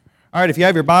All right, if you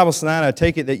have your Bibles tonight, I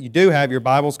take it that you do have your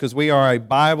Bibles because we are a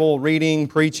Bible reading,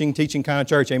 preaching, teaching kind of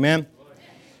church. Amen?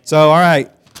 So, all right,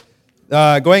 go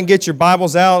ahead and get your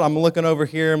Bibles out. I'm looking over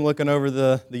here. I'm looking over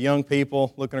the young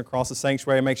people, looking across the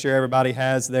sanctuary, make sure everybody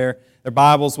has their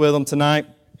Bibles with them tonight.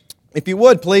 If you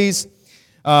would, please,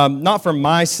 not for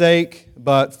my sake,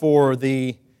 but for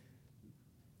the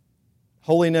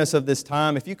holiness of this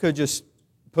time, if you could just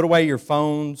put away your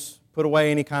phones, put away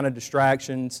any kind of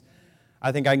distractions.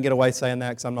 I think I can get away saying that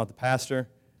because I'm not the pastor.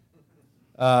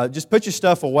 Just put your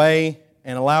stuff away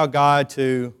and allow God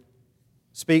to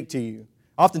speak to you.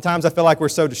 Oftentimes I feel like we're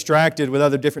so distracted with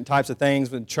other different types of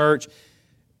things with church.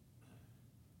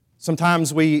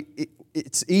 Sometimes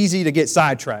it's easy to get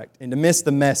sidetracked and to miss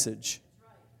the message.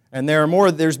 And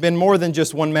there's been more than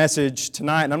just one message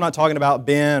tonight. And I'm not talking about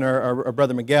Ben or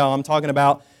Brother Miguel. I'm talking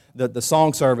about the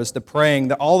song service, the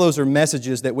praying. All those are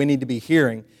messages that we need to be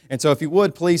hearing. And so if you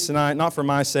would, please tonight, not for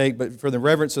my sake, but for the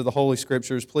reverence of the Holy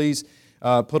Scriptures, please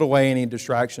put away any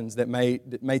distractions that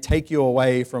may take you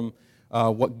away from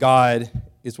what God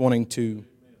is wanting to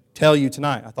tell you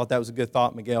tonight. I thought that was a good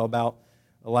thought, Miguel, about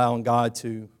allowing God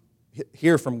to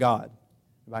hear from God,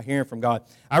 about hearing from God.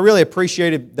 I really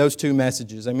appreciated those two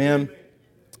messages. Amen?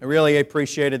 I really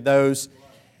appreciated those.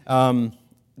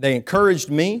 They encouraged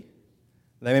me.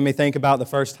 They made me think about the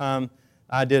first time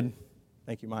I did.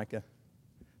 Thank you, Micah.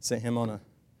 Sent him on a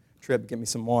trip to get me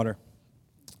some water.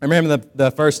 I remember the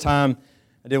first time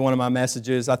I did one of my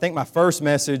messages. I think my first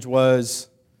message was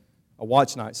a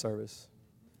watch night service.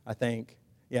 I think.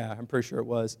 Yeah, I'm pretty sure it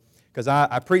was. Because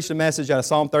I preached a message out of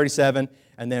Psalm 37,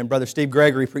 and then Brother Steve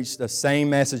Gregory preached the same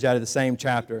message out of the same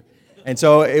chapter. And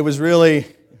so I was really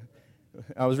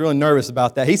nervous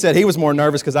about that. He said he was more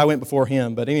nervous because I went before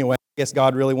him. But anyway, I guess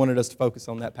God really wanted us to focus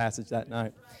on that passage that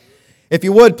night. If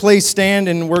you would, please stand,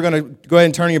 and we're going to go ahead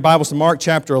and turn your Bibles to Mark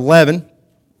chapter 11.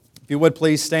 If you would,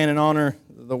 please stand and honor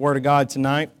the Word of God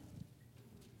tonight.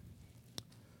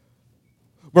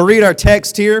 We'll read our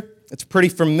text here. It's a pretty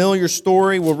familiar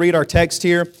story. We'll read our text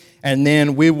here, and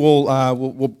then we'll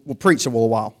preach a little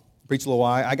while.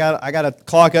 I got a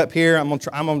clock up here. I'm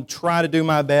gonna try to do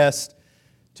my best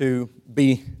to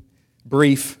be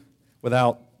brief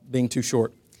without being too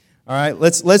short. All right,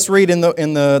 let's read in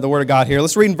the Word of God here.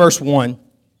 Let's read in verse 1.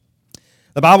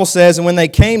 The Bible says, "And when they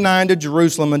came nigh unto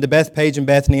Jerusalem, unto Bethpage and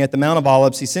Bethany at the Mount of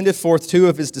Olives, he sendeth forth two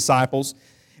of his disciples.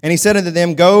 And he said unto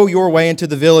them, Go your way into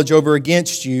the village over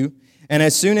against you, and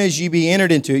as soon as ye be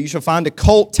entered into it, you shall find a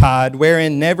colt tied,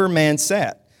 wherein never man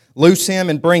sat. Loose him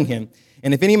and bring him.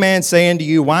 And if any man say unto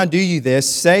you, Why do ye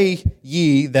this? Say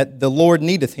ye that the Lord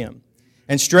needeth him.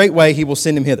 And straightway he will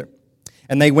send him hither.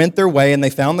 And they went their way, and they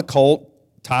found the colt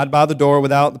tied by the door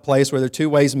without the place where their two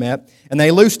ways met. And they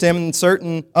loosed him, and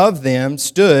certain of them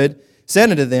said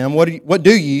unto them, What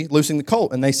do ye, loosing the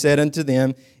colt? And they said unto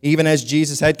them, Even as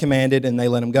Jesus had commanded, and they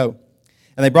let him go.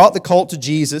 And they brought the colt to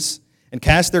Jesus, and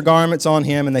cast their garments on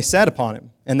him, and they sat upon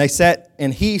him. And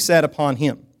he sat upon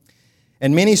him.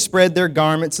 And many spread their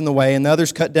garments in the way, and the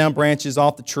others cut down branches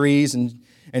off the trees,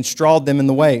 and strawed them in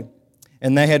the way.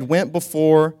 And they that went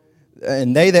before,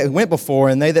 and they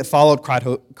that followed,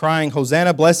 crying,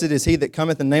 Hosanna, blessed is he that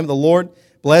cometh in the name of the Lord.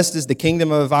 Blessed is the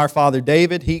kingdom of our father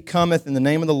David. He cometh in the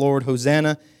name of the Lord.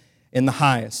 Hosanna in the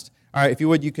highest. All right, if you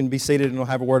would, you can be seated, and we'll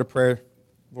have a word of prayer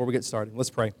before we get started.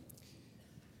 Let's pray.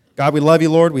 God, we love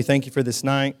you, Lord. We thank you for this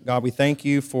night. God, we thank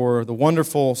you for the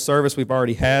wonderful service we've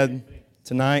already had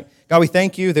tonight. God, we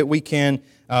thank you that we can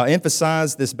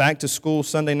emphasize this back-to-school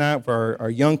Sunday night for our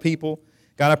young people.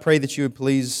 God, I pray that you would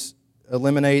please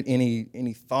eliminate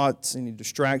any thoughts, any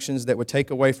distractions that would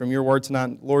take away from your word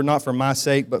tonight. Lord, not for my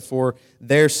sake, but for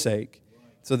their sake,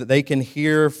 so that they can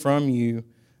hear from you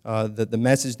the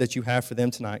message that you have for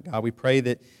them tonight. God, we pray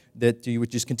that you would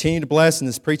just continue to bless in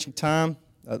this preaching time.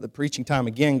 The preaching time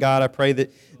again, God, I pray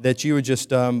that you would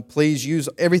just please use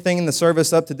everything in the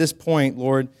service up to this point,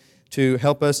 Lord, to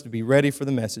help us to be ready for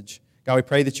the message. God, we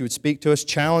pray that you would speak to us,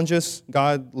 challenge us.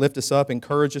 God, lift us up,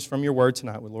 encourage us from your word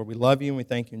tonight. Lord, we love you and we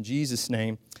thank you in Jesus'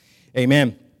 name.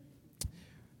 Amen.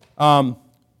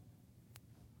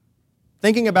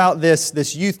 Thinking about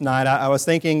this youth night, I was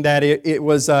thinking that it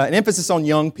was an emphasis on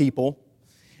young people.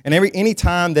 And any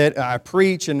time that I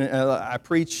preach, and I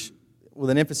preach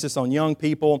with an emphasis on young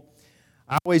people,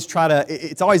 I always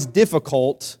it's always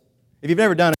difficult. If you've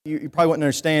never done it, you probably wouldn't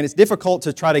understand. It's difficult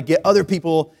to try to get other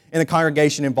people in the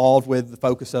congregation involved with the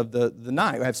focus of the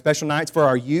night. We have special nights for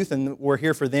our youth, and we're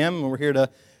here for them, and we're here to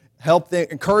help them,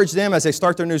 encourage them as they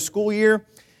start their new school year.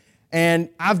 And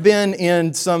I've been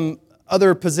in some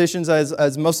other positions,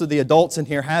 as most of the adults in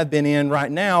here have been in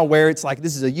right now, where it's like,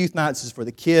 this is a youth night, this is for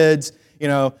the kids.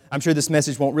 I'm sure this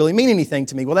message won't really mean anything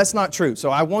to me. Well, that's not true. So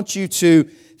I want you to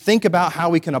think about how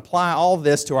we can apply all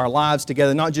this to our lives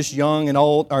together, not just young and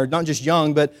old, or not just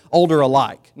young, but older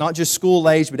alike. Not just school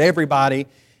age, but everybody.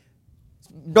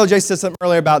 Brother Jay said something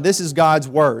earlier about this is God's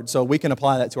Word, so we can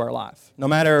apply that to our life. No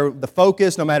matter the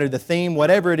focus, no matter the theme,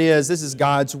 whatever it is, this is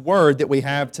God's Word that we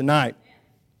have tonight.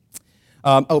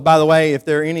 By the way, if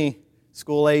there are any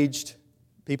school-aged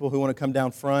people who want to come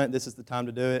down front, this is the time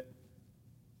to do it.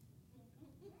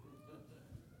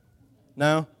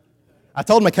 No? I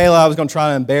told Michaela I was going to try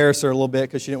to embarrass her a little bit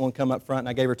because she didn't want to come up front, and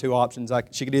I gave her two options.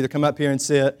 She could either come up here and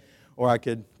sit, or I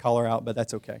could call her out, but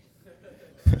that's okay.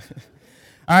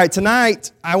 All right,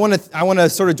 tonight I want to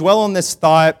sort of dwell on this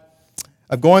thought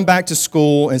of going back to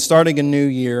school and starting a new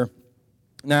year.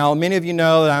 Now, many of you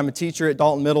know that I'm a teacher at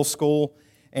Dalton Middle School,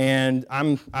 and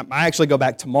I actually go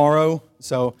back tomorrow,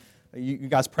 so you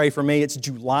guys pray for me. It's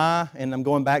July, and I'm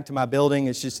going back to my building.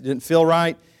 It didn't feel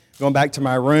right. Going back to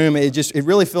my room, it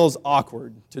really feels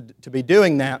awkward to be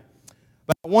doing that.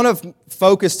 But I want to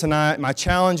focus tonight, my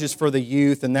challenge is for the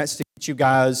youth, and that's to get you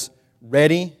guys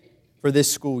ready for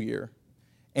this school year.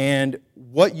 And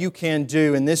what you can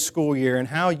do in this school year and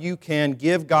how you can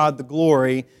give God the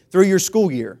glory through your school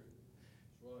year.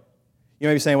 You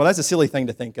may be saying, well, that's a silly thing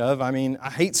to think of. I mean, I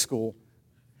hate school.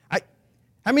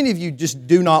 How many of you just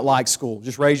do not like school?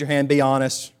 Just raise your hand, be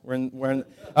honest. When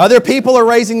other people are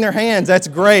raising their hands, that's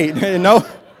great. No? All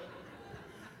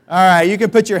right, you can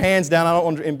put your hands down. I don't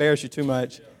want to embarrass you too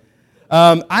much.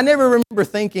 I never remember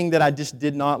thinking that I just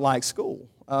did not like school.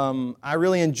 I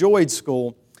really enjoyed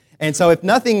school. And so if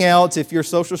nothing else, if your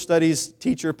social studies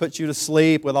teacher puts you to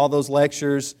sleep with all those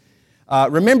lectures,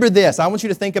 remember this. I want you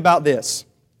to think about this.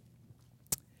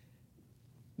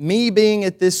 Me being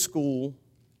at this school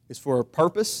is for a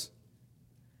purpose,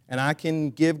 and I can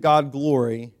give God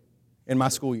glory in my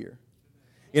school year.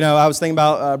 I was thinking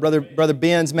about Brother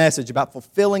Ben's message about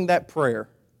fulfilling that prayer,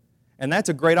 and that's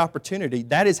a great opportunity.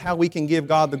 That is how we can give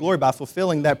God the glory, by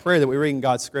fulfilling that prayer that we read in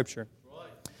God's Scripture.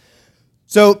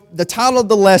 So the title of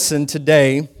the lesson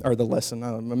today,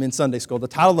 I'm in Sunday school, the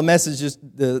title of the message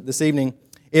this evening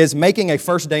is Making a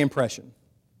First Day Impression.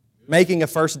 Making a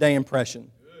First Day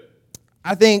Impression.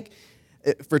 I think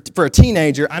for a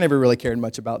teenager, I never really cared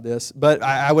much about this, but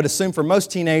I would assume for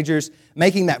most teenagers,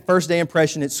 making that first day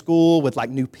impression at school with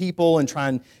like new people and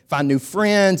trying to find new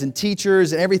friends and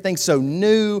teachers and everything's so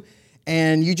new,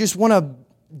 and you just want to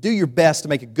do your best to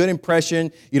make a good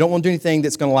impression. You don't want to do anything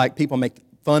that's going to like people make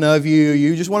fun of you.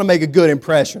 You just want to make a good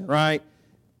impression, right?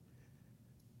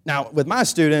 Now, with my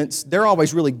students, they're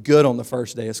always really good on the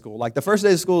first day of school. Like the first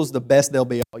day of school is the best they'll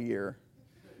be all year.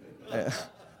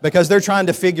 Because they're trying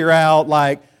to figure out,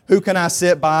 like, who can I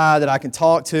sit by that I can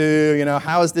talk to?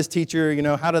 How is this teacher?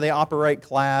 How do they operate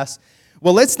class?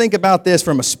 Well, let's think about this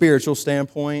from a spiritual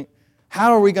standpoint.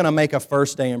 How are we going to make a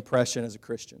first day impression as a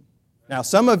Christian? Now,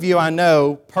 some of you I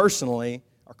know personally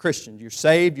are Christians. You're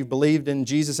saved. You've believed in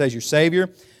Jesus as your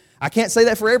Savior. I can't say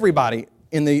that for everybody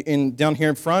down here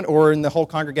in front or in the whole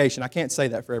congregation. I can't say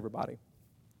that for everybody.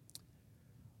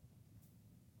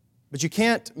 But you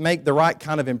can't make the right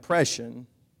kind of impression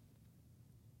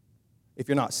if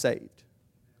you're not saved.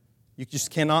 You just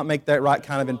cannot make that right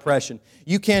kind of impression.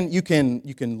 You can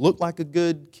look like a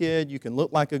good kid, you can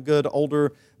look like a good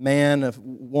older man, a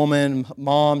woman,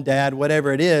 mom, dad,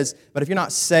 whatever it is, but if you're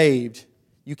not saved,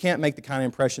 you can't make the kind of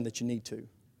impression that you need to.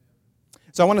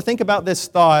 So I want to think about this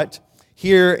thought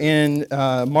here in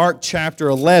Mark chapter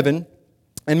 11,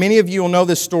 and many of you will know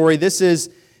this story. This is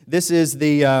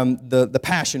the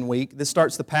Passion Week. This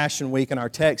starts the Passion Week in our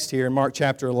text here in Mark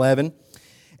chapter 11.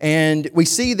 And we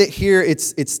see that here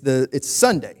it's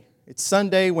Sunday. It's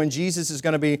Sunday when Jesus is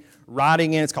going to be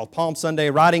riding in. It's called Palm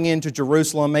Sunday, riding into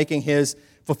Jerusalem,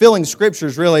 fulfilling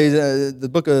Scriptures, really. The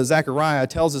book of Zechariah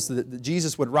tells us that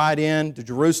Jesus would ride in to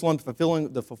Jerusalem,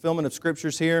 fulfilling the fulfillment of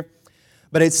Scriptures here.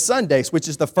 But it's Sunday, which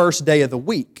is the first day of the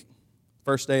week.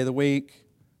 First day of the week,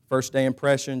 first day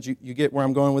impressions. You get where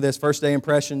I'm going with this, first day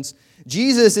impressions.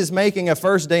 Jesus is making a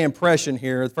first day impression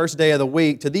here, the first day of the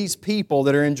week, to these people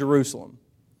that are in Jerusalem.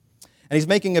 And He's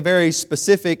making a very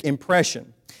specific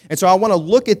impression. And so I want to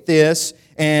look at this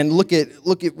and look at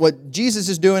what Jesus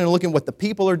is doing and look at what the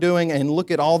people are doing and look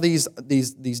at all these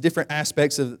different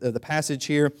aspects of the passage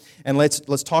here. And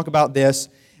let's talk about this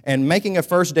and making a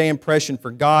first day impression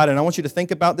for God. And I want you to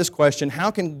think about this question: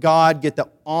 how can God get the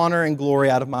honor and glory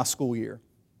out of my school year?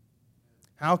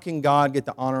 How can God get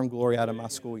the honor and glory out of my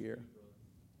school year?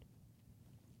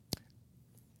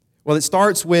 Well, it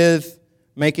starts with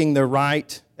making the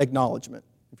right acknowledgement.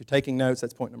 If you're taking notes,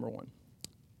 that's point number one.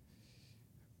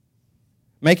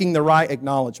 Making the right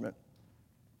acknowledgement.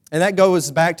 And that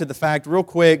goes back to the fact, real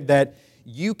quick, that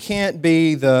you can't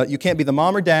be the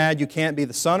mom or dad, you can't be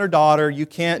the son or daughter, you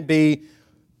can't be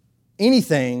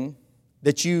anything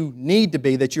that you need to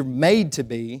be, that you're made to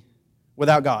be,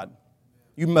 without God.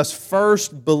 You must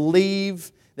first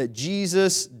believe that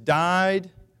Jesus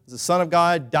died, the Son of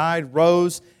God, died,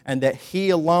 rose, and that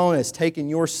He alone has taken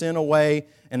your sin away,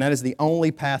 and that is the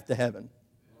only path to heaven.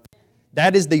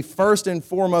 That is the first and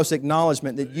foremost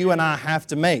acknowledgement that you and I have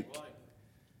to make.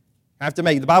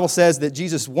 The Bible says that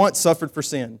Jesus once suffered for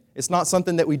sin. It's not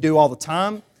something that we do all the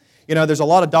time. You know, there's a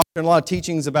lot of doctrine, a lot of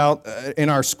teachings about in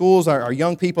our schools, our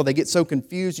young people, they get so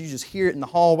confused. You just hear it in the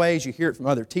hallways. You hear it from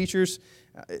other teachers,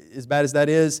 as bad as that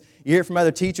is. You hear it from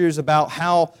other teachers about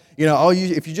how,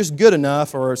 if you're just good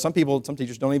enough, or some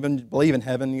teachers don't even believe in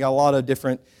heaven. You got a lot of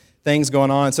different things going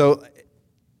on. So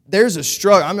there's a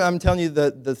struggle. I'm telling you,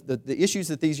 the issues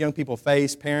that these young people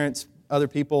face, parents, other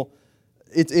people,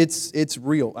 it's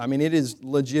real. I mean, it is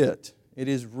legit. It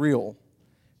is real.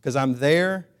 Because I'm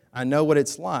there. I know what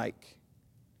it's like.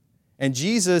 And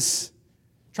Jesus,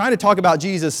 trying to talk about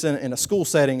Jesus in a school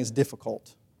setting is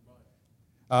difficult.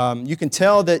 You can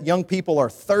tell that young people are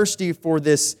thirsty for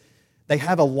this. They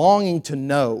have a longing to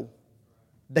know.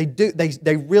 They do.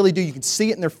 They really do. You can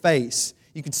see it in their face.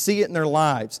 You can see it in their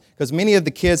lives. Because many of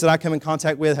the kids that I come in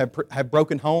contact with have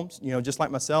broken homes, just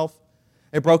like myself.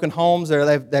 They've broken homes. They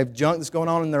have junk that's going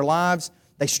on in their lives.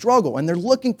 They struggle, and they're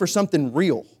looking for something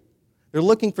real. They're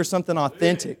looking for something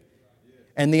authentic.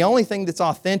 And the only thing that's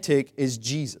authentic is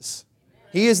Jesus.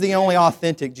 He is the only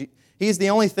authentic. He is the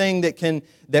only thing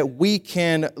that we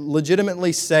can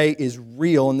legitimately say is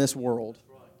real in this world.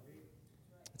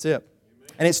 That's it.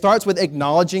 And it starts with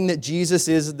acknowledging that Jesus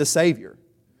is the Savior.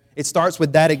 It starts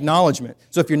with that acknowledgement.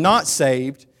 So if you're not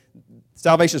saved,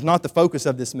 salvation is not the focus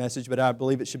of this message, but I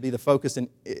believe it should be the focus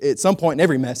at some point in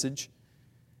every message,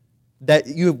 that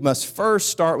you must first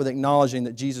start with acknowledging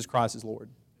that Jesus Christ is Lord.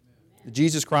 That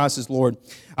Jesus Christ is Lord.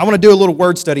 I want to do a little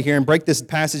word study here and break this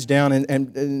passage down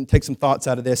and take some thoughts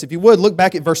out of this. If you would, look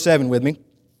back at verse 7 with me.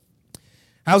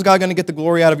 How's God going to get the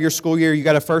glory out of your school year? You've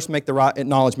got to first make the right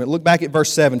acknowledgement. Look back at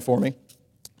verse 7 for me.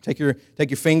 Take your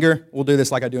finger. We'll do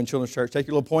this like I do in children's church. Take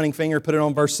your little pointing finger, put it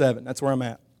on verse 7. That's where I'm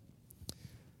at.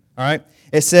 All right?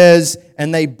 It says,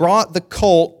 and they brought the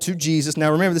colt to Jesus.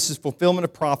 Now remember, this is fulfillment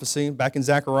of prophecy back in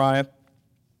Zechariah.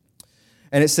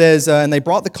 And it says, and they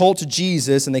brought the colt to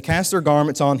Jesus, and they cast their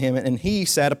garments on him, and he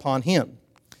sat upon him.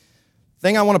 The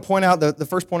thing I want to point out, the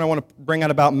first point I want to bring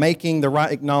out about making the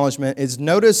right acknowledgement is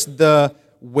notice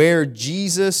where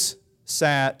Jesus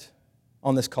sat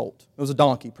on this colt. It was a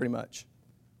donkey, pretty much.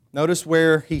 Notice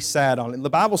where he sat on it. The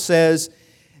Bible says,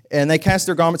 and they cast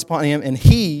their garments upon him, and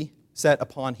he sat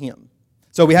upon him.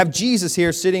 So we have Jesus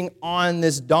here sitting on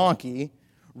this donkey,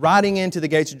 riding into the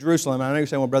gates of Jerusalem. I know you're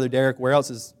saying, well, Brother Derek, where else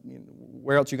are you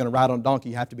going to ride on a donkey?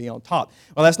 You have to be on top.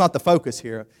 Well, that's not the focus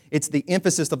here. It's the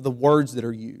emphasis of the words that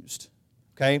are used.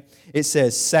 Okay? It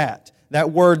says sat.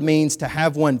 That word means to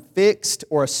have one fixed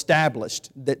or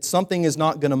established, that something is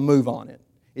not going to move on it.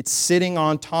 It's sitting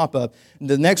on top of.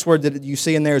 The next word that you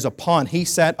see in there is upon. He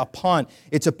sat upon.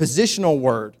 It's a positional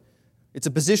word. It's a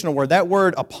positional word. That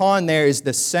word upon there is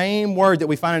the same word that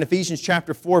we find in Ephesians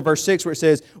chapter 4, verse 6, where it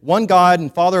says, one God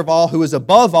and Father of all, who is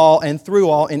above all and through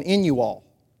all and in you all.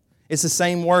 It's the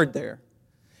same word there.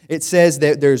 It says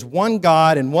that there's one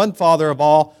God and one Father of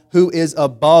all who is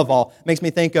above all. It makes me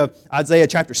think of Isaiah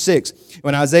chapter 6.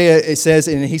 When Isaiah, it says,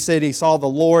 and he said he saw the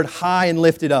Lord high and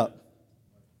lifted up.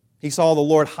 He saw the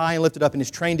Lord high and lifted up, and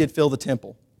His train did fill the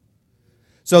temple.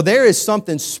 So there is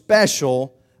something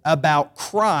special about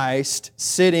Christ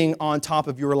sitting on top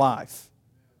of your life.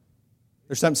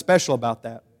 There's something special about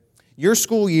that. Your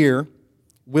school year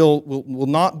will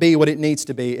not be what it needs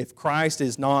to be if Christ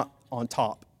is not on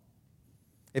top.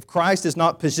 If Christ is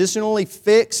not positionally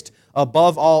fixed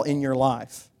above all in your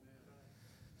life.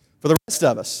 For the rest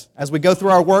of us, as we go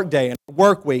through our work day and our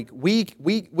work week, we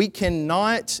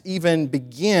cannot even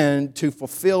begin to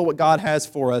fulfill what God has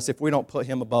for us if we don't put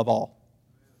Him above all.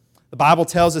 The Bible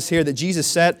tells us here that Jesus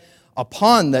sat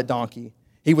upon that donkey.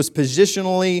 He was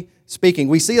positionally speaking.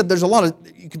 We see there's a lot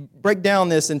of, you can break down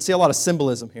this and see a lot of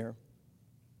symbolism here.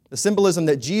 The symbolism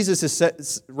that Jesus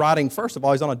is riding, first of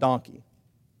all, He's on a donkey.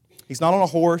 He's not on a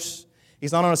horse.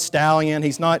 He's not on a stallion.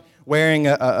 He's not wearing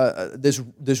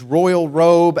this royal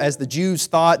robe as the Jews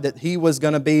thought that He was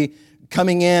going to be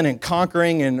coming in and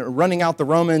conquering and running out the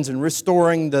Romans and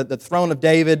restoring the throne of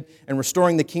David and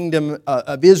restoring the kingdom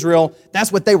of Israel.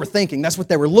 That's what they were thinking. That's what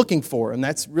they were looking for. And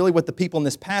that's really what the people in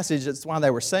this passage, that's why they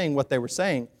were saying what they were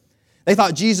saying. They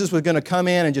thought Jesus was going to come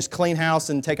in and just clean house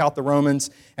and take out the Romans,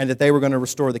 and that they were going to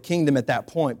restore the kingdom at that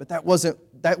point. But that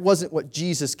wasn't what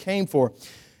Jesus came for.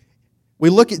 We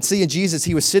look at seeing Jesus,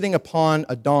 he was sitting upon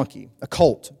a donkey, a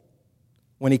colt,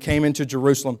 when he came into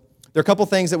Jerusalem. There are a couple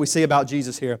things that we see about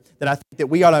Jesus here that I think that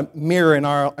we ought to mirror in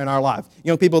our life.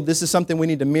 Young people, this is something we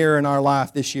need to mirror in our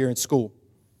life this year in school.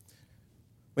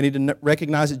 We need to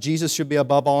recognize that Jesus should be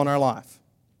above all in our life.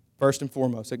 First and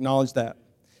foremost, acknowledge that.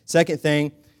 Second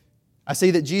thing, I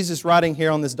see that Jesus riding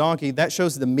here on this donkey, that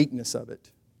shows the meekness of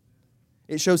it.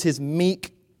 It shows his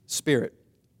meek spirit.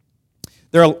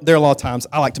 There are a lot of times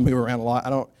I like to move around a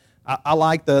lot. I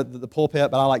like the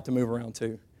pulpit, but I like to move around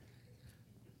too.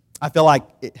 I feel like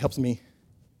it helps me.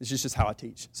 It's just how I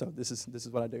teach. So this is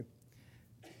what I do.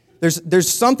 There's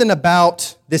something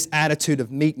about this attitude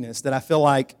of meekness that I feel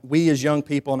like we as young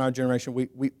people in our generation,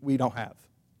 we don't have.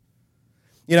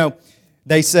 You know,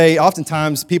 they say,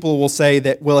 oftentimes people will say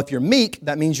that, well, if you're meek,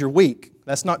 that means you're weak.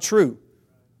 That's not true.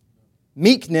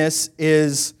 Meekness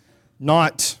is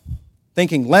not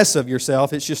thinking less of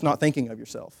yourself, it's just not thinking of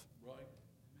yourself.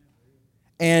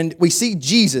 And we see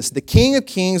Jesus, the King of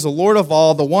Kings, the Lord of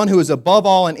all, the one who is above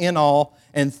all and in all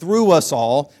and through us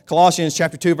all. Colossians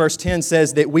chapter 2, verse 10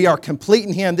 says that we are complete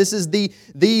in Him. This is the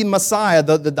Messiah,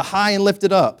 the high and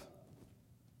lifted up,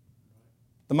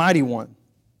 the mighty one,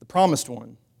 the promised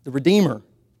one, the Redeemer,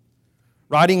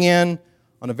 riding in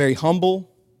on a very humble,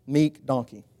 meek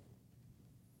donkey.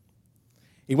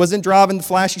 He wasn't driving the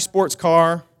flashy sports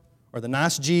car or the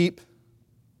nice Jeep,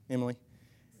 Emily.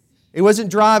 He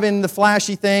wasn't driving the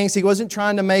flashy things. He wasn't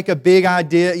trying to make a big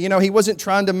idea. You know, he wasn't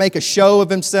trying to make a show of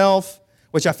himself,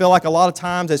 which I feel like a lot of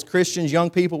times as Christians, young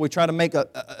people, we try to make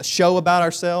a show about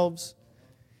ourselves.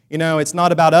 You know, it's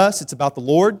not about us, it's about the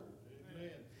Lord.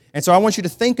 And so I want you to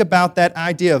think about that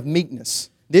idea of meekness.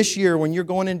 This year, when you're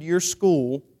going into your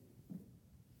school,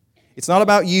 it's not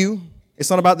about you. It's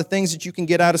not about the things that you can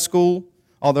get out of school,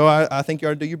 although I think you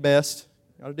ought to do your best.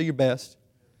 You ought to do your best.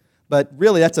 But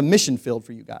really, that's a mission field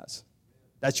for you guys.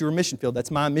 That's your mission field. That's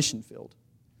my mission field.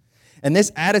 And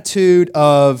this attitude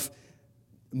of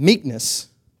meekness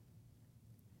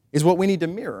is what we need to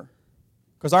mirror.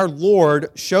 Because our Lord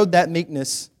showed that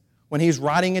meekness when He was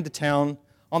riding into town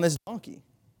on this donkey.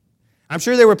 I'm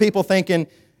sure there were people thinking,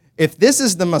 if this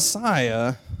is the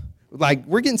Messiah, like,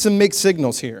 we're getting some mixed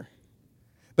signals here.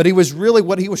 But He was really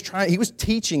what He was trying, He was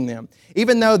teaching them.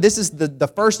 Even though this is the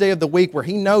first day of the week where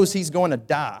He knows He's going to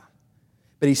die,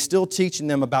 but He's still teaching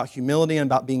them about humility and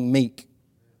about being meek.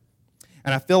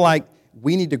 And I feel like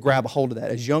we need to grab a hold of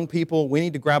that. As young people, we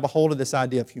need to grab a hold of this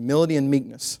idea of humility and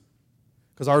meekness.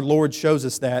 Because our Lord shows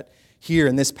us that here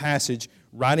in this passage,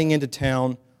 riding into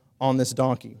town on this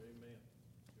donkey.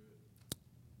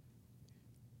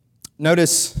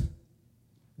 Notice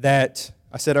that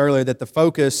I said earlier that the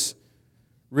focus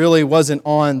really wasn't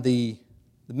on the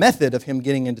method of Him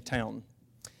getting into town.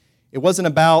 It wasn't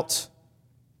about,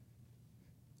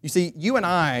 you see, you and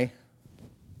I,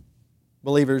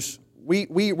 believers,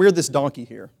 we're this donkey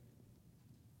here.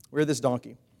 We're this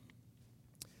donkey,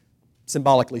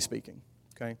 symbolically speaking,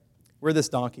 okay? We're this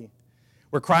donkey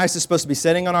where Christ is supposed to be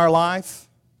sitting on our life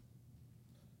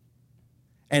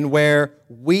and where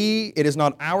it is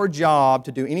not our job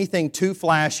to do anything too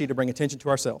flashy to bring attention to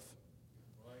ourselves,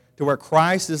 to where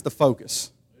Christ is the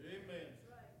focus.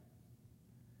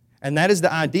 And that is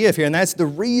the idea here, and that's the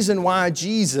reason why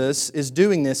Jesus is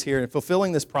doing this here and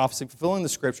fulfilling this prophecy, fulfilling the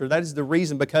Scripture. That is the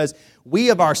reason, because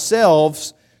we of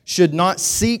ourselves should not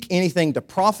seek anything to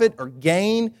profit or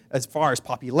gain as far as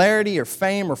popularity or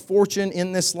fame or fortune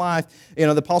in this life. You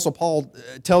know, the Apostle Paul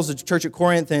tells the church at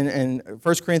Corinth in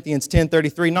 1 Corinthians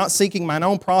 10:33, not seeking mine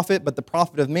own profit, but the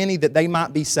profit of many, that they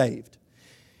might be saved.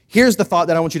 Here's the thought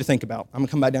that I want you to think about. I'm going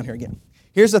to come back down here again.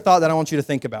 Here's the thought that I want you to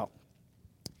think about.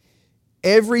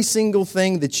 Every single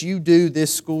thing that you do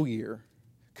this school year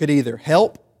could either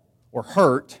help or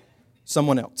hurt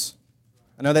someone else.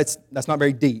 I know that's not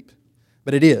very deep,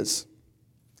 but it is.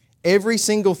 Every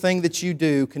single thing that you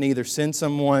do can either send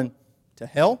someone to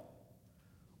hell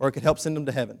or it could help send them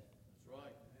to heaven.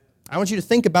 I want you to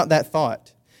think about that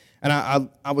thought. And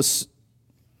it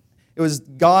was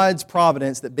God's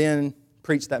providence that Ben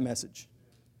preached that message.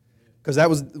 Because that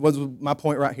was my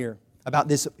point right here. About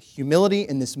this humility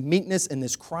and this meekness and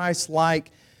this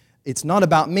Christ-like. It's not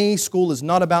about me. School is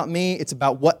not about me. It's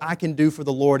about what I can do for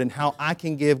the Lord and how I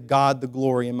can give God the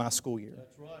glory in my school year.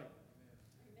 That's right.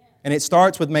 And it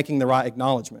starts with making the right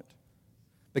acknowledgement.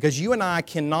 Because you and I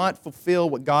cannot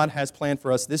fulfill what God has planned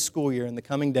for us this school year in the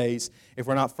coming days if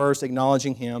we're not first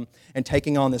acknowledging Him and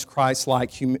taking on this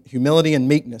Christ-like humility and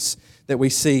meekness that we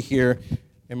see here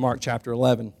in Mark chapter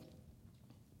 11.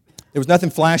 There was nothing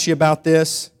flashy about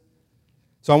this.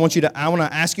 So I want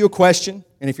to ask you a question,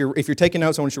 and if you're taking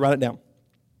notes, I want you to write it down.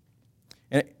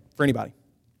 And for anybody.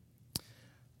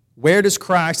 Where does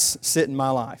Christ sit in my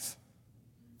life?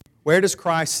 Where does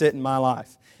Christ sit in my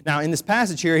life? Now, in this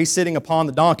passage here, he's sitting upon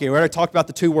the donkey. We already talked about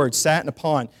the two words, sat and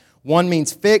upon. One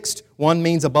means fixed, one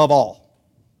means above all.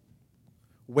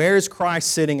 Where is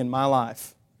Christ sitting in my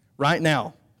life right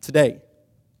now, today?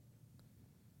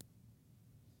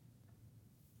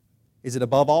 Is it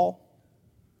above all?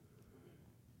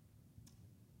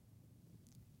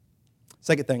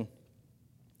 Second thing,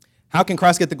 how can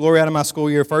Christ get the glory out of my school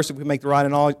year? First, if we make the right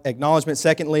acknowledgement.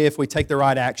 Secondly, if we take the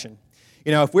right action.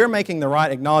 You know, if we're making the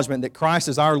right acknowledgement that Christ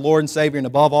is our Lord and Savior and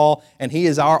above all, and He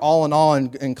is our all in all,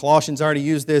 and Colossians already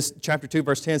used this, chapter 2,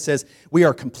 verse 10 says, we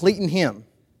are complete in Him.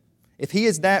 If He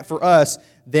is that for us,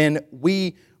 then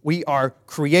we are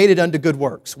created unto good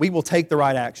works. We will take the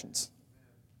right actions.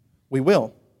 We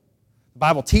will. The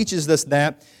Bible teaches us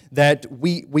that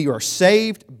we are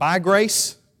saved by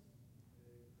grace,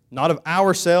 not of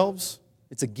ourselves.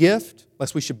 It's a gift,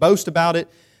 lest we should boast about it.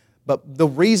 But the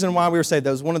reason why we were saved,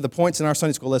 that was one of the points in our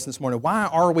Sunday school lesson this morning. Why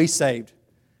are we saved?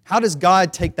 How does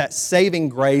God take that saving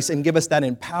grace and give us that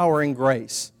empowering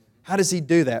grace? How does He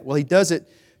do that? Well, He does it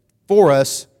for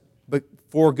us, but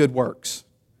for good works.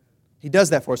 He does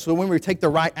that for us. So when we take the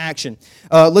right action,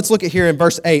 let's look at here in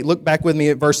verse 8. Look back with me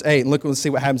at verse 8 and let's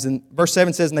see what happens. In verse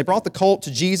 7 says, and they brought the colt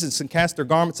to Jesus and cast their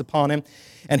garments upon Him,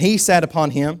 and He sat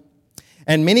upon him.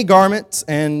 And many garments,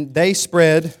 and many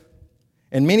spread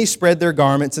their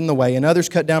garments in the way, and others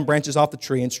cut down branches off the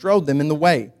tree and strode them in the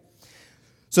way.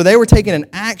 So they were taking an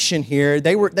action here.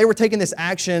 They were taking this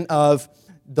action of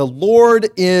the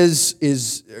Lord is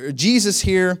Jesus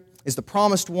here is the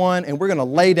promised one, and we're going to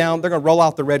lay down. They're going to roll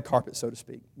out the red carpet, so to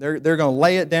speak. They're going to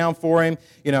lay it down for Him.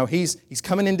 You know, He's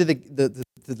coming into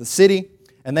the city.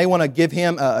 And they want to give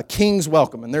Him a king's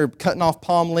welcome. And they're cutting off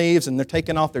palm leaves, and they're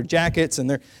taking off their jackets, and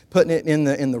they're putting it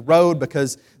in the road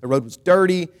because the road was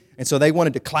dirty. And so they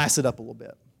wanted to class it up a little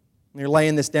bit. And they're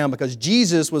laying this down because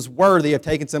Jesus was worthy of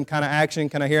taking some kind of action.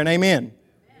 Can I hear an amen?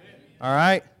 All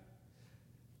right.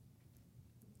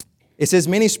 It says,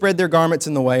 many spread their garments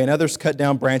in the way, and others cut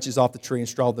down branches off the tree and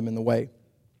strawed them in the way.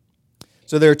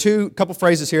 So there are couple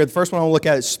phrases here. The first one I want to look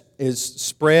at is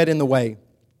spread in the way.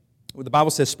 The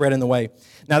Bible says spread in the way.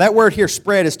 Now that word here,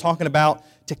 spread, is talking about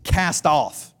to cast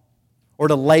off or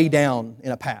to lay down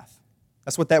in a path.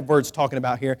 That's what that word's talking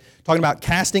about here. Talking about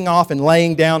casting off and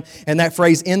laying down. And that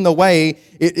phrase, in the way,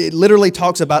 it literally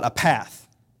talks about a path.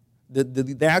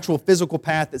 The actual physical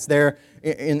path that's there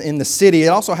in the city. It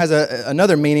also has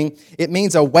another meaning. It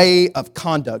means a way of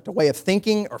conduct, a way of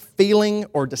thinking or feeling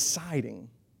or deciding.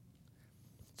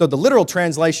 So the literal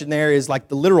translation there is like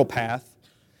the literal path.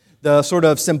 The sort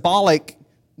of symbolic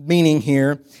meaning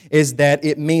here is that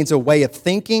it means a way of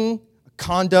thinking,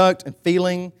 conduct, and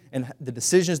feeling, and the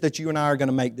decisions that you and I are going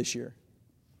to make this year.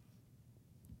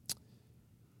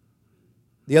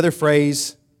 The other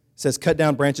phrase says, cut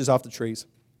down branches off the trees.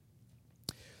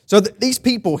 So these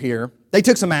people here, they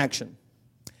took some action.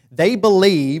 They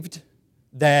believed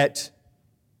that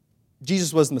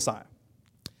Jesus was the Messiah.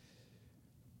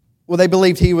 Well, they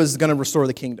believed He was going to restore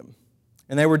the kingdom.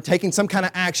 And they were taking some kind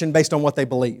of action based on what they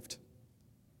believed.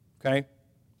 Okay?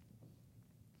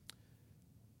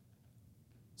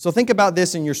 So think about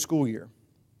this in your school year.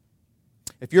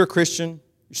 If you're a Christian,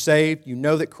 you're saved, you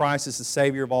know that Christ is the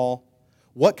Savior of all,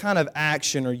 what kind of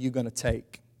action are you going to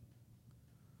take?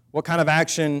 What kind of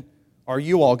action are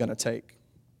you all going to take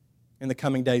in the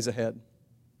coming days ahead?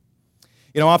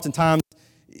 You know, oftentimes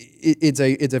it's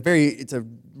a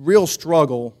real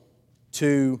struggle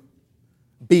to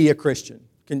be a Christian.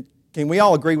 Can we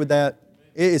all agree with that?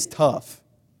 It is tough,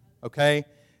 okay?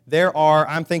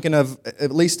 I'm thinking of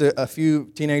at least a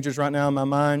few teenagers right now in my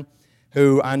mind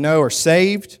who I know are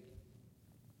saved,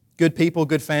 good people,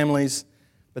 good families,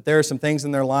 but there are some things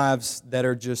in their lives that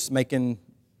are just making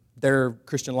their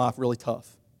Christian life really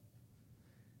tough.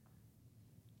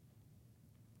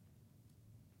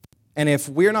 And if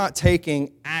we're not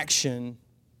taking action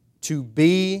to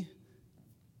be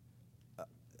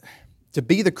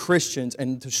the Christians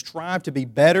and to strive to be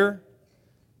better,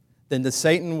 then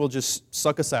Satan will just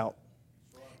suck us out.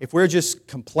 If we're just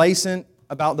complacent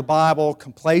about the Bible,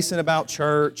 complacent about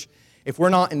church, if we're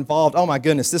not involved, oh my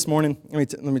goodness, this morning,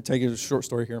 let me tell you a short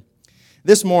story here.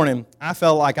 This morning, I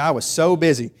felt like I was so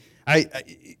busy. I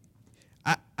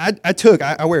wear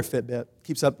a Fitbit,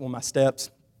 keeps up with my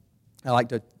steps. I like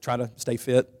to try to stay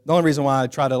fit. The only reason why I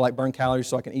try to burn calories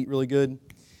so I can eat really good.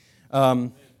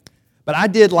 But But I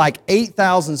did like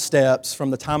 8,000 steps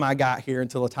from the time I got here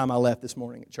until the time I left this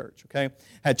morning at church, okay?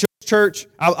 Had church.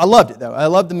 I loved it, though. I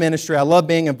loved the ministry. I loved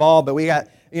being involved, but we got,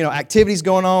 activities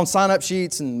going on, sign-up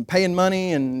sheets and paying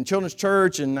money and children's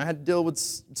church, and I had to deal with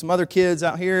some other kids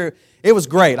out here. It was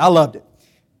great. I loved it.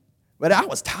 But I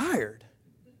was tired.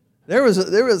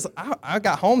 I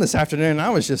got home this afternoon and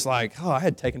I was just like, I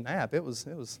had to take a nap. It was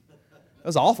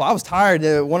awful. I was tired.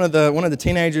 One of the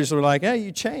teenagers were like, "Hey,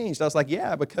 you changed." I was like,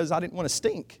 "Yeah, because I didn't want to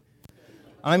stink."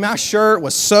 I mean, my shirt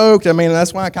was soaked. I mean,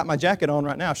 that's why I got my jacket on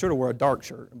right now. I should have wore a dark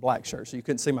shirt, a black shirt, so you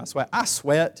couldn't see my sweat. I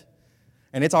sweat,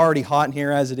 and it's already hot in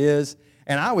here as it is.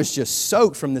 And I was just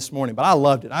soaked from this morning, but I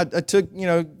loved it. I took,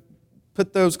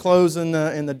 put those clothes in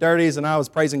the dirties, and I was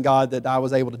praising God that I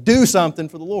was able to do something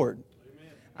for the Lord.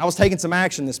 Amen. I was taking some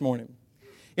action this morning.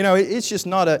 It's just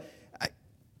not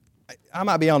I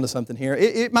might be onto something here.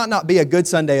 It might not be a good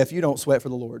Sunday if you don't sweat for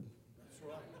the Lord. That's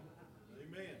right.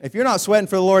 Amen. If you're not sweating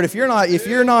for the Lord, if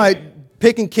you're not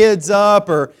picking kids up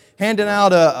or handing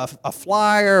out a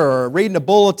flyer or reading a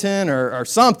bulletin or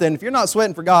something, if you're not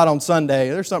sweating for God on Sunday,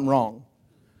 there's something wrong.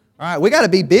 All right, we got to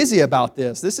be busy about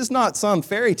this. This is not some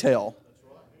fairy tale.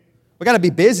 We got to be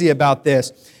busy about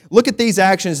this. Look at these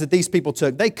actions that these people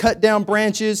took. They cut down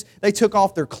branches. They took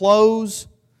off their clothes,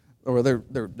 or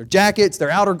their jackets,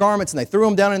 their outer garments, and they threw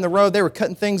them down in the road. They were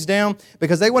cutting things down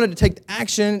because they wanted to take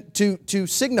action to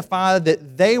signify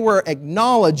that they were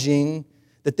acknowledging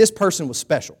that this person was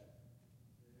special.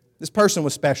 This person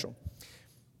was special.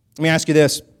 Let me ask you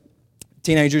this,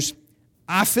 teenagers.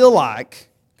 I feel like,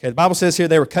 the Bible says here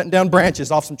they were cutting down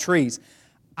branches off some trees.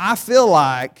 I feel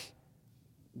like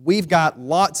we've got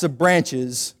lots of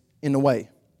branches in the way.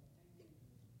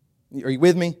 Are you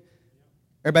with me?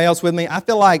 Everybody else with me? I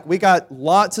feel like we got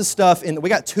lots of stuff, we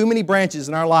got too many branches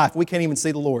in our life. We can't even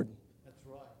see the Lord. That's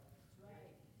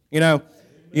right.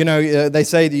 They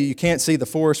say that you can't see the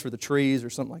forest for the trees or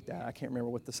something like that. I can't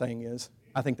remember what the saying is.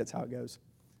 I think that's how it goes.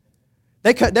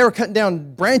 They were cutting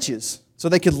down branches so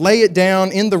they could lay it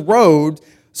down in the road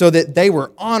so that they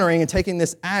were honoring and taking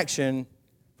this action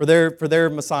for their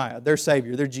Messiah, their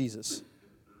Savior, their Jesus.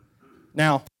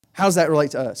 Now, how does that relate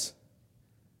to us?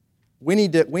 We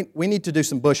need to do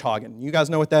some bush hogging. You guys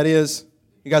know what that is?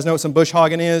 You guys know what some bush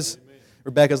hogging is? Amen.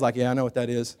 Rebecca's like, yeah, I know what that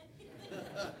is.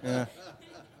 Yeah.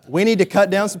 We need to cut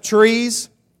down some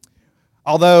trees.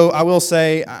 Although I will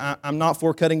say I'm not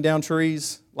for cutting down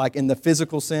trees, like in the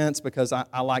physical sense, because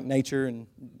I like nature, and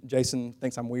Jason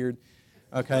thinks I'm weird.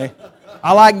 Okay,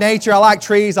 I like nature. I like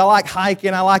trees. I like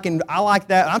hiking. I like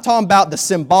that. I'm talking about the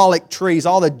symbolic trees,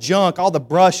 all the junk, all the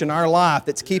brush in our life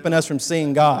that's keeping us from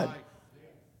seeing God.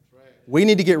 We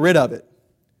need to get rid of it.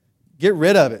 Get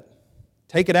rid of it.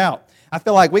 Take it out. I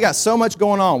feel like we got so much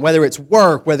going on, whether it's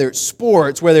work, whether it's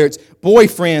sports, whether it's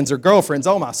boyfriends or girlfriends.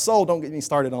 Oh, my soul, don't get me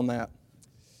started on that.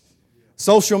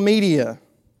 Social media.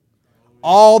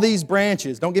 All these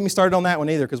branches. Don't get me started on that one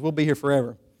either, because we'll be here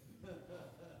forever.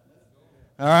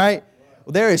 All right?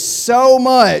 Well, there is so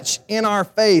much in our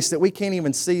face that we can't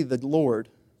even see the Lord.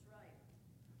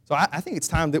 So I think it's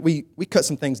time that we cut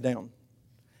some things down.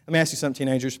 Let me ask you something,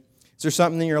 teenagers. Is there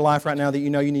something in your life right now that you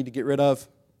know you need to get rid of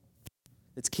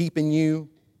that's keeping you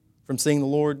from seeing the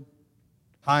Lord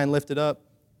high and lifted up?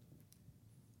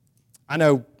 I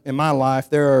know in my life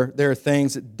there are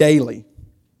things that daily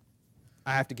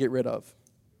I have to get rid of.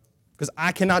 Because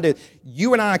I cannot do it.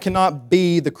 You and I cannot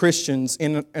be the Christians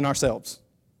in ourselves.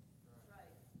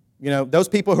 Those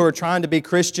people who are trying to be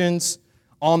Christians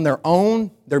on their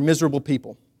own, they're miserable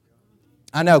people.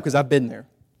 I know because I've been there.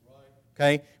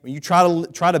 Okay? When you try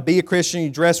to be a Christian, you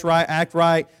dress right, act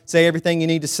right, say everything you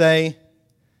need to say,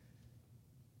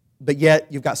 but yet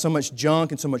you've got so much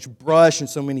junk and so much brush and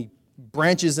so many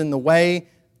branches in the way,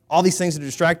 all these things are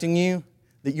distracting you,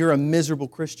 that you're a miserable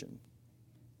Christian.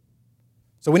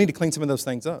 So we need to clean some of those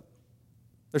things up.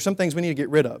 There's some things we need to get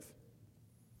rid of.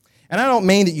 And I don't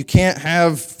mean that you can't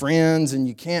have friends and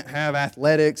you can't have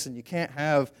athletics and you can't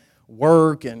have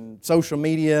work and social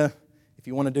media if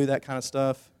you want to do that kind of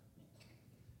stuff.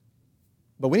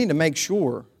 But we need to make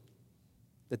sure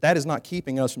that is not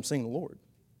keeping us from seeing the Lord.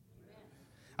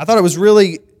 I thought it was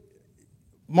really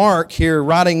Mark here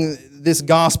writing this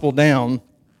gospel down.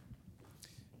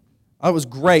 It was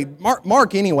great.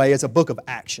 Mark anyway, is a book of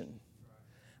action.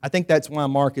 I think that's why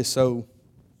Mark is so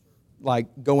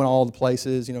going all the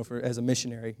places, as a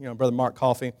missionary. Brother Mark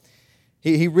Coffey,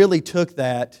 he really took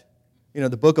that. The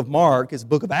book of Mark is a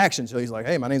book of action. So he's like,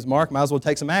 hey, my name's Mark, might as well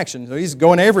take some action. So he's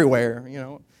going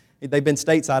everywhere. They've been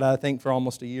stateside, I think, for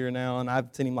almost a year now, and I've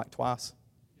seen him twice.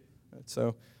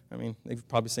 So, they've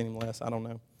probably seen him less. I don't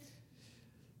know.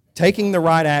 Taking the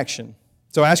right action.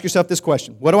 So ask yourself this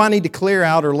question. What do I need to clear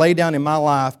out or lay down in my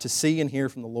life to see and hear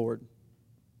from the Lord?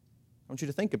 I want you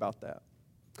to think about that.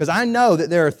 Because I know that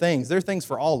there are things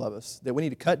for all of us that we need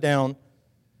to cut down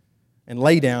and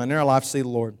lay down in our life to see the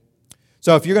Lord.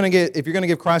 So if you're going to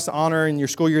give Christ the honor in your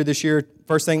school year this year,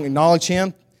 first thing, acknowledge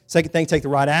Him. Second thing, take the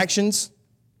right actions.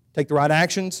 Take the right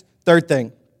actions. Third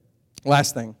thing,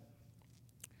 last thing,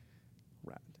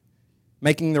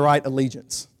 making the right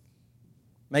allegiance.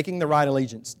 Making the right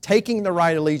allegiance. Taking the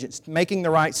right allegiance. Making the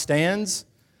right stands.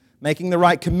 Making the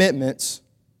right commitments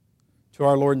to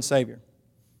our Lord and Savior.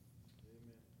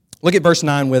 Look at verse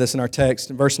 9 with us in our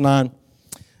text. In verse 9,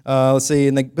 let's see.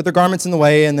 And they put their garments in the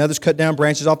way, and the others cut down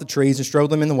branches off the trees and strode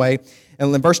them in the way.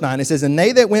 And in verse 9 it says, and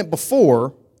they that went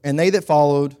before, and they that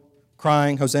followed,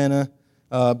 crying, Hosanna,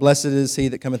 blessed is he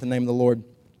that cometh in the name of the Lord.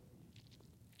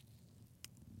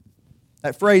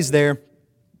 That phrase there,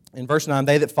 in verse 9,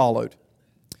 they that followed.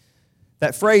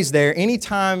 That phrase there,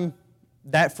 anytime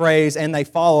that phrase, and they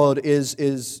followed,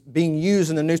 is being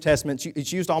used in the New Testament.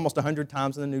 It's used almost 100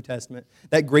 times in the New Testament,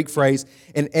 that Greek phrase.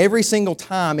 And every single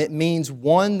time it means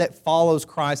one that follows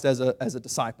Christ as a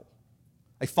disciple,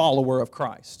 a follower of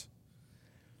Christ.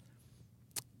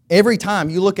 Every time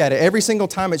you look at it, every single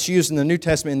time it's used in the New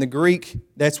Testament in the Greek,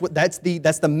 that's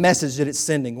the message that it's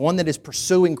sending. One that is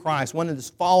pursuing Christ, one that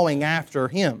is following after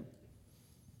Him.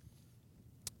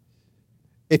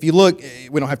 If you look,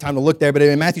 we don't have time to look there, but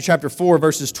in Matthew chapter 4,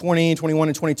 verses 20, 21,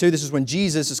 and 22, this is when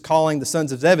Jesus is calling the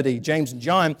sons of Zebedee, James and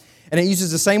John, and it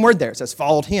uses the same word there. It says,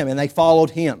 followed Him, and they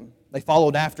followed Him. They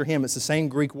followed after Him. It's the same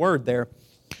Greek word there.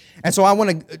 And so I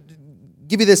want to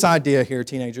give you this idea here,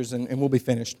 teenagers, and we'll be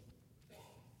finished.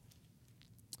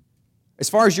 As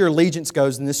far as your allegiance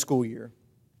goes in this school year,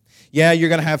 yeah, you're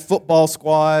going to have football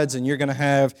squads, and you're going to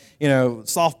have,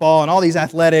 softball and all these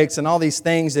athletics and all these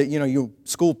things that, you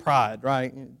school pride,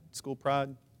 right? School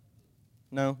pride?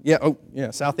 No?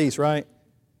 Yeah, Southeast, right?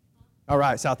 All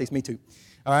right, Southeast, me too.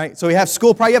 All right, so you have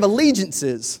school pride. You have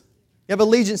allegiances. You have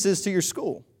allegiances to your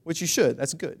school, which you should.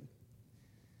 That's good.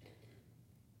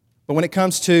 But when it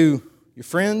comes to your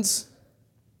friends,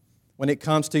 when it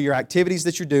comes to your activities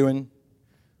that you're doing,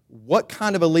 what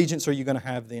kind of allegiance are you going to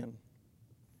have then?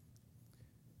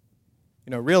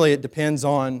 Really it depends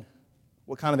on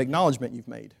what kind of acknowledgement you've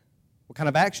made, what kind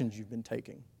of actions you've been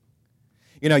taking.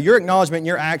 Your acknowledgement and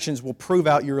your actions will prove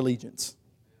out your allegiance.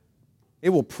 It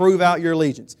will prove out your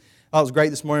allegiance. I thought it was great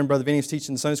this morning, Brother Vinny was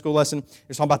teaching the Sunday school lesson. He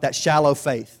was talking about that shallow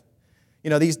faith.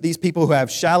 These people who have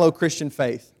shallow Christian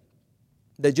faith,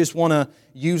 that just want to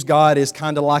use God as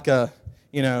kind of like a,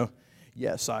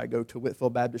 yes, I go to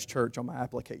Whitfield Baptist Church on my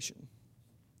application.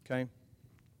 Okay?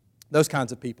 Those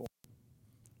kinds of people.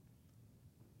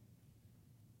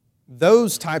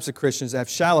 Those types of Christians that have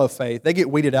shallow faith, they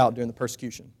get weeded out during the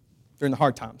persecution, during the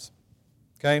hard times.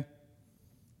 Okay?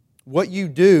 What you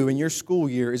do in your school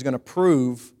year is going to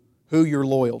prove who you're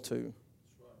loyal to.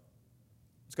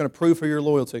 It's going to prove who you're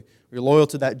loyal to. You're loyal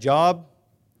to that job.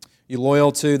 You're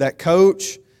loyal to that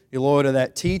coach. You're loyal to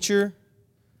that teacher.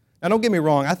 Now, don't get me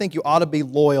wrong. I think you ought to be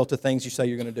loyal to things you say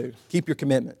you're going to do. Keep your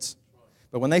commitments.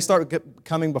 But when they start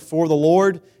coming before the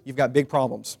Lord, you've got big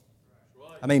problems.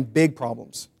 I mean, big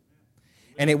problems.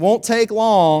 And it won't take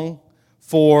long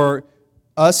for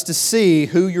us to see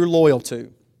who you're loyal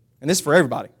to. And this is for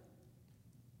everybody.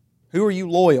 Who are you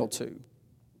loyal to?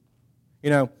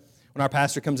 When our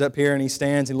pastor comes up here and he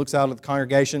stands, he looks out at the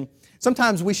congregation,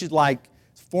 sometimes we should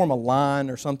form a line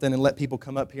or something and let people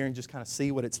come up here and just kind of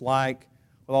see what it's like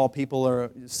with all people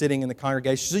are sitting in the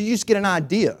congregation. So you just get an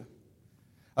idea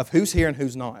of who's here and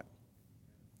who's not.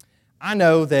 I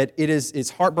know that it's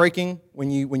heartbreaking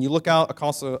when you look out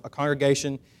across a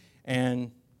congregation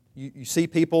and you see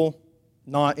people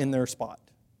not in their spot.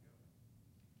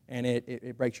 And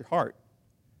it breaks your heart.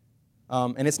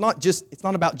 And it's not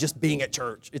about just being at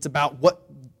church. It's about what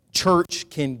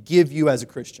church can give you as a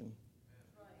Christian.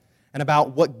 And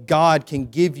about what God can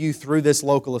give you through this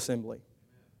local assembly,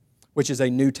 which is a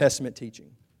New Testament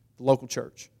teaching, the local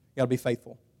church. You got to be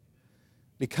faithful.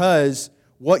 Because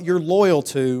what you're loyal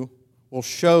to will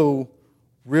show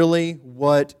really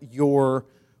what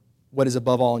is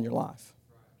above all in your life.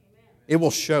 It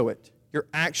will show it. Your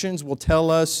actions will tell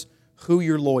us who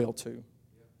you're loyal to.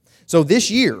 So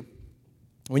this year,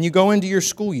 when you go into your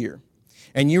school year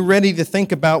and you're ready to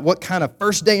think about what kind of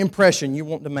first day impression you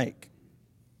want to make,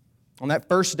 on that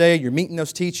first day, you're meeting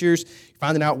those teachers, you're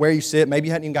finding out where you sit. Maybe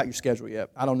you haven't even got your schedule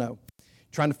yet. I don't know.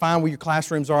 Trying to find where your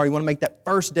classrooms are. You want to make that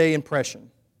first day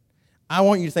impression. I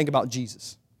want you to think about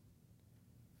Jesus.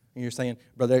 And you're saying,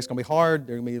 Brother, it's going to be hard.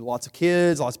 There are going to be lots of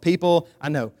kids, lots of people. I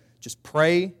know. Just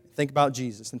pray, think about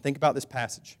Jesus, and think about this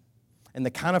passage. And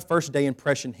the kind of first day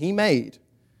impression He made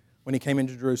when he came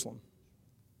into Jerusalem,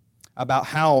 about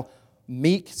how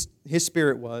meek his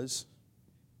spirit was,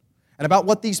 and about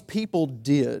what these people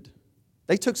did.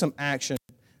 They took some action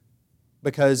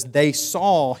because they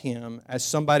saw him as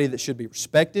somebody that should be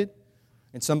respected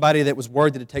and somebody that was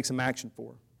worthy to take some action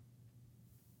for.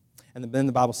 And then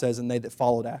the Bible says, and they that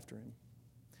followed after him.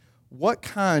 What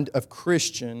kind of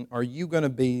Christian are you going to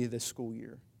be this school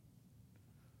year?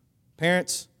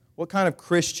 Parents, what kind of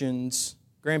Christians,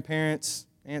 grandparents,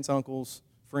 aunts, uncles,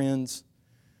 friends,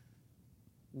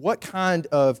 what kind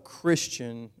of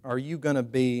Christian are you going to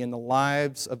be in the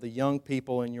lives of the young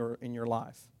people in your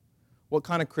life? What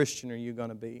kind of Christian are you going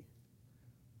to be?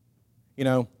 You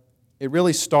know, it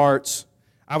really starts,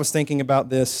 I was thinking about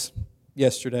this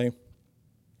yesterday.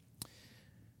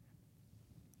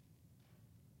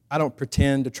 I don't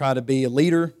pretend to try to be a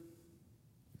leader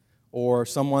or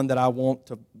someone that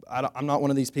I'm not one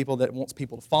of these people that wants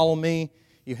people to follow me.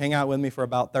 You hang out with me for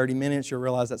about 30 minutes, you'll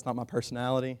realize that's not my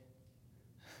personality.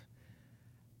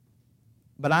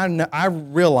 But I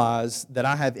realize that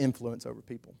I have influence over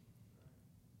people.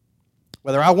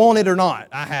 Whether I want it or not,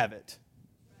 I have it.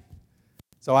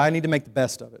 So I need to make the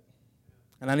best of it.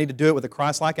 And I need to do it with a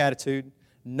Christ-like attitude,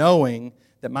 knowing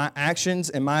that my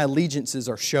actions and my allegiances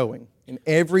are showing in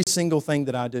every single thing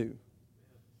that I do.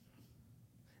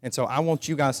 And so I want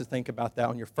you guys to think about that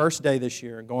on your first day this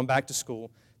year, going back to school.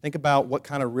 Think about what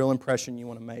kind of real impression you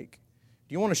want to make.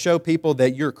 Do you want to show people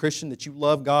that you're a Christian, that you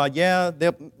love God? Yeah,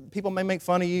 people may make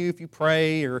fun of you if you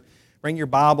pray or bring your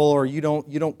Bible or you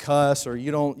don't cuss or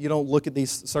you don't look at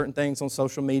these certain things on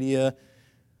social media.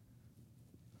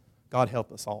 God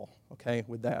help us all, okay,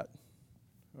 with that.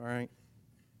 All right?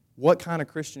 What kind of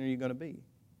Christian are you going to be?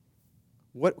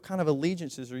 What kind of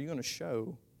allegiances are you going to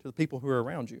show to the people who are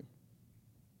around you?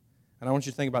 And I want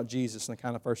you to think about Jesus and the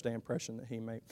kind of first day impression that he made.